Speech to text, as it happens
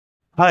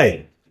हाय,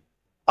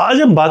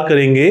 आज हम बात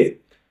करेंगे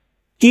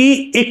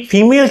कि एक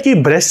फीमेल की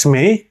ब्रेस्ट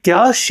में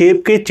क्या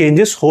शेप के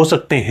चेंजेस हो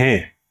सकते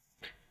हैं,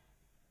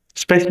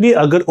 स्पेशली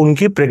अगर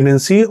उनकी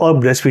प्रेगनेंसी और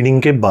ब्रेस्ट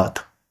फीडिंग के बाद।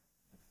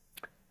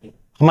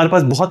 हमारे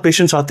पास बहुत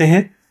पेशेंट्स आते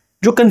हैं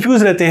जो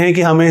कंफ्यूज रहते हैं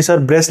कि हमें सर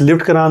ब्रेस्ट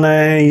लिफ्ट कराना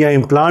है या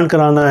इम्प्लांट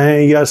कराना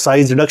है या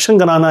साइज रिडक्शन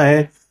कराना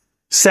है।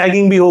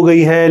 सैगिंग भी हो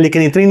गई है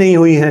लेकिन इतनी नहीं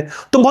हुई है,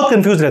 तो बहुत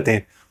कंफ्यूज रहते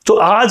हैं। तो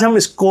आज हम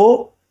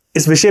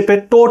इस विषय पे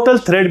टोटल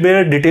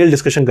थ्रेडबेयर डिटेल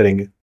डिस्कशन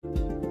करेंगे।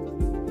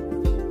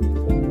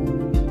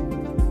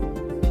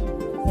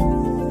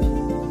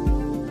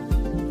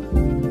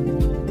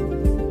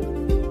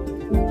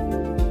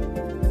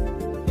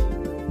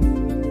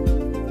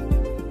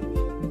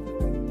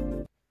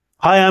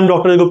 Hi, I'm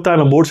Dr. Rajat Gupta.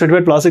 I'm a board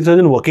certified plastic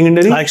surgeon working in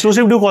Delhi. I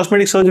exclusively do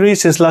cosmetic surgery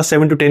since last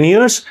 7 to 10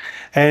 years.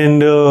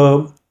 And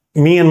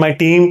me and my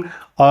team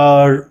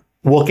are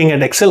working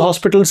at Excel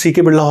Hospital,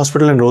 CK Birla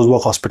Hospital and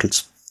Rosewalk Hospitals.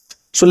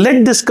 So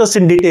let's discuss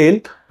in detail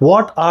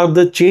what are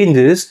the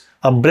changes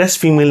a breast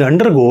female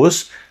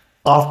undergoes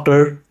after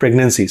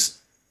pregnancies,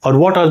 or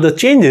what are the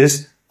changes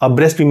a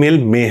breast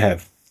female may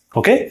have.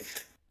 Okay.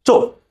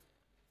 So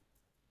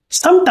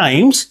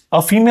sometimes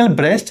a female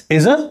breast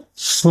is a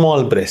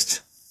small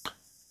breast.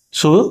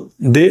 So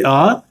they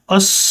are a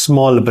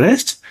small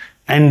breast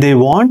and they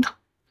want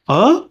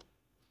a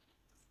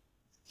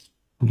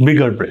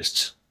bigger breast.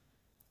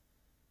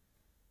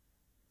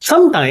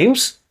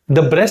 Sometimes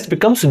the breast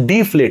becomes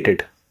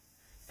deflated.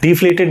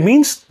 Deflated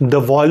means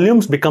the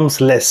volumes becomes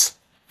less.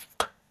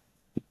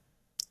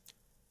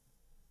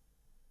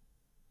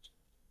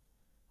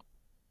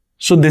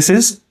 So this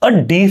is a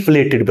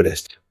deflated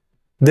breast.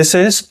 This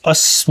is a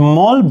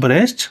small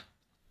breast.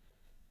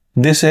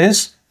 This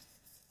is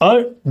a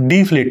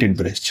deflated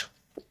breast.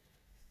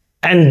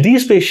 And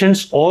these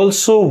patients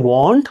also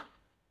want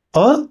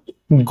a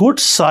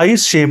good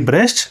size shaped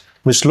breast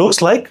which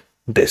looks like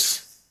this.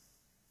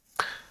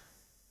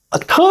 A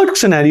third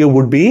scenario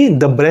would be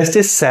the breast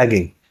is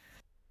sagging.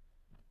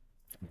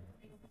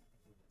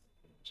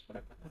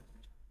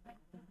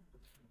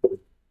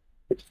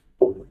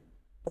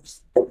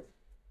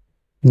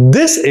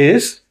 This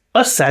is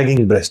a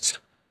sagging breast.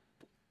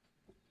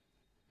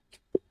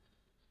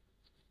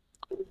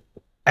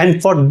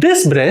 And for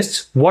this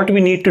breast, what we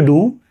need to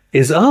do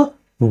is a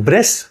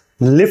breast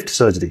lift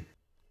surgery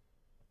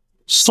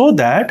so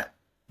that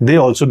they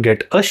also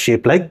get a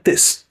shape like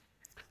this.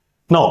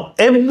 Now,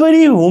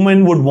 every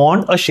woman would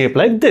want a shape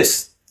like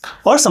this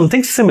or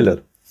something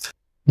similar.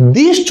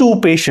 These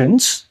two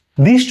patients,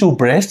 these two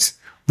breasts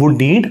would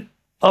need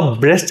a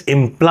breast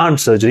implant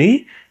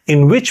surgery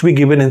in which we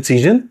give an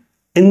incision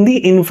in the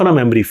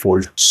inframammary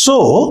fold.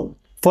 So,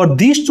 for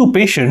these two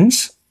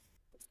patients,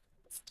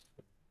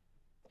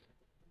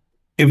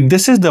 if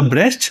this is the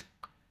breast,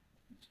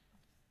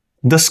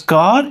 the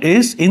scar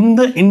is in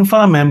the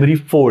inframammary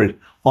fold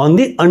on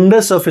the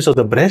undersurface of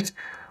the breast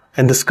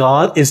and the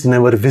scar is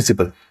never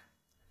visible.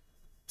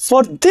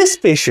 For this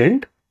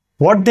patient,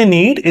 what they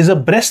need is a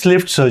breast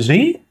lift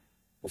surgery,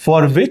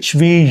 for which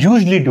we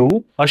usually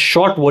do a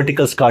short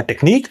vertical scar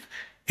technique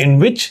in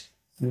which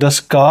the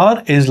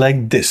scar is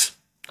like this.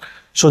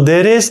 So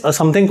there is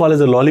something called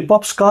as a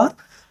lollipop scar.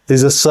 There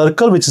is a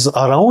circle which is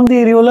around the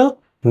areola,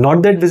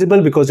 not that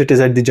visible because it is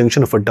at the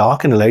junction of a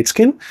dark and a light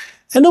skin,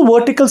 and a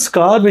vertical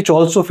scar which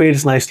also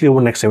fades nicely over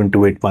the next 7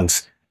 to 8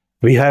 months.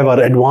 We have our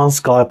advanced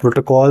scar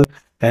protocol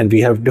and we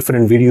have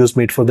different videos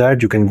made for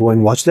that. You can go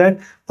and watch that,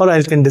 or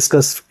I can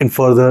discuss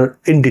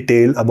in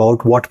detail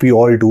about what we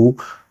all do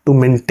to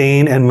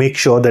maintain and make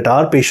sure that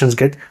our patients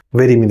get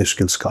very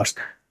minuscule scars,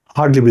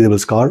 hardly visible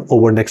scar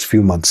over the next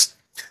few months.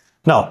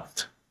 Now,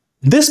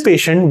 this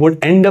patient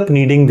would end up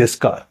needing this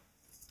scar.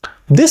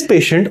 This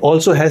patient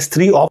also has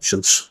three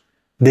options.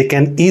 They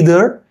can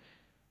either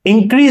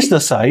increase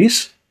the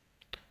size,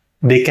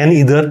 they can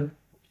either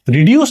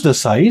reduce the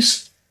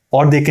size,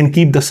 or they can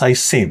keep the size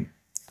same.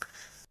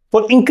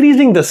 For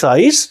increasing the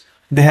size,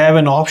 they have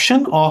an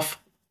option of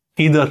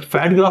either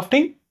fat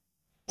grafting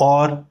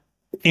or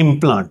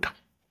implant.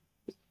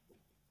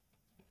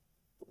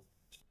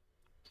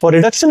 For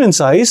reduction in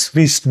size,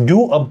 we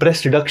do a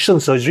breast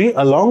reduction surgery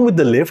along with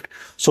the lift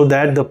so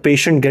that the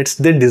patient gets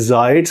the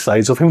desired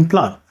size of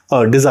implant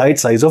or desired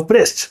size of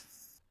breast.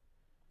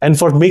 And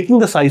for making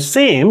the size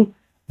same,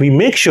 we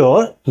make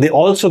sure they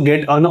also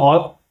get an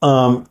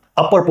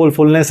upper pole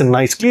fullness and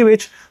nice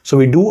cleavage. So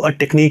we do a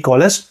technique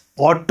called as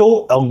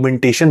auto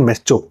augmentation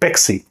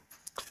mastopexy.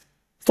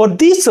 For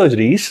these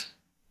surgeries,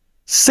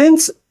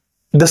 since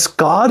the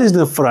scar is in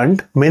the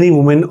front, many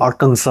women are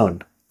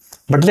concerned.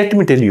 But let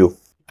me tell you,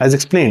 as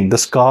explained, the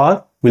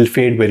scar will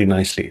fade very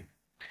nicely.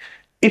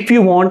 If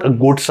you want a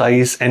good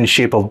size and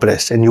shape of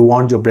breast and you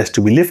want your breast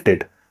to be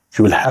lifted,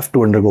 you will have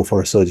to undergo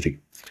for a surgery.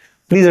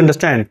 Please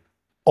understand,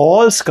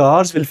 all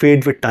scars will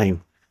fade with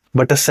time,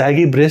 but a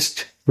saggy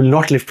breast will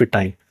not lift with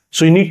time.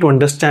 So you need to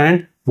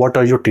understand what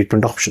are your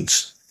treatment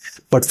options.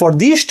 But for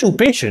these two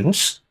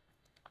patients,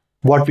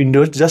 what we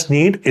just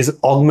need is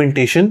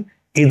augmentation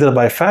either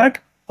by fat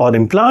or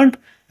implant,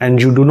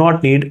 and you do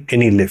not need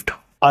any lift.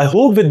 I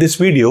hope with this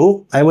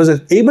video, I was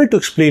able to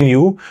explain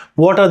you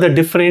what are the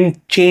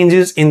different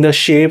changes in the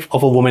shape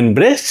of a woman's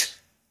breast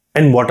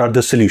and what are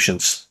the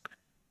solutions.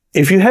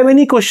 If you have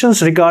any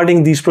questions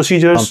regarding these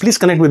procedures, please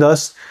connect with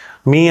us.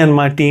 Me and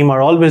my team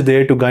are always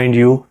there to guide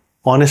you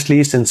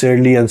honestly,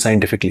 sincerely, and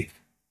scientifically.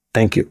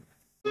 Thank you.